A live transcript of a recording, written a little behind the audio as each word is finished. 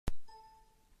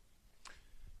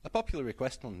A popular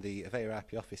request on the Avaya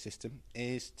IP Office system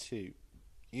is to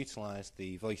utilise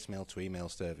the voicemail to email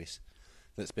service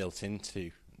that's built into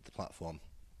the platform.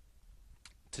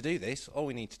 To do this, all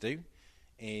we need to do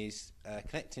is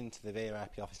connect into the Avaya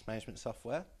IP Office management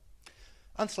software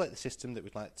and select the system that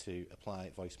we'd like to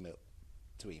apply voicemail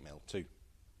to email to.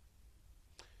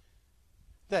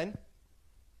 Then,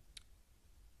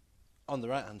 on the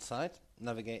right hand side,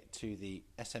 navigate to the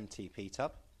SMTP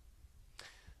tab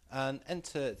and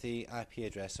enter the IP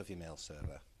address of your mail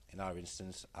server. In our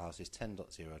instance, ours is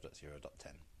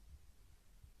 10.0.0.10.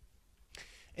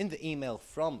 In the email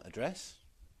from address,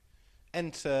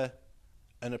 enter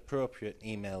an appropriate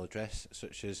email address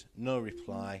such as no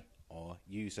reply or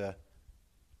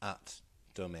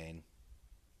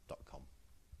user@domain.com.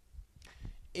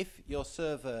 If your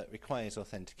server requires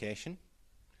authentication,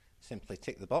 simply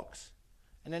tick the box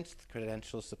and enter the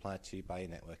credentials supplied to you by your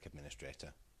network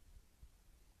administrator.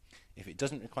 If it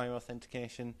doesn't require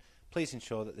authentication, please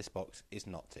ensure that this box is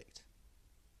not ticked.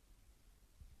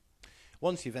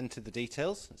 Once you've entered the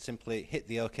details, simply hit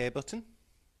the OK button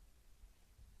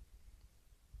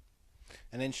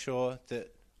and ensure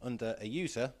that under a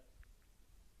user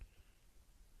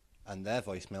and their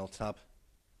voicemail tab,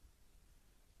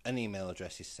 an email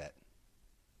address is set.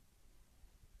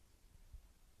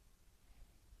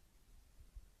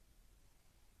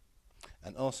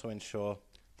 And also ensure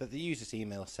that the user's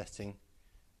email setting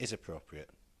is appropriate.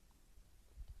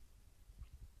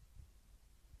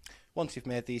 Once you've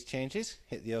made these changes,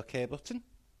 hit the OK button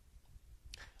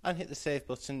and hit the Save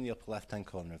button in the upper left hand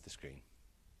corner of the screen.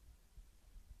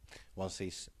 Once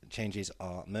these changes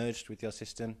are merged with your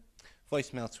system,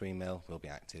 voicemail to email will be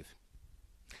active.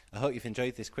 I hope you've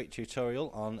enjoyed this quick tutorial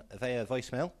on Avaya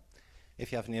voicemail.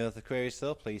 If you have any other queries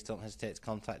though, please don't hesitate to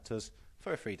contact us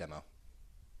for a free demo.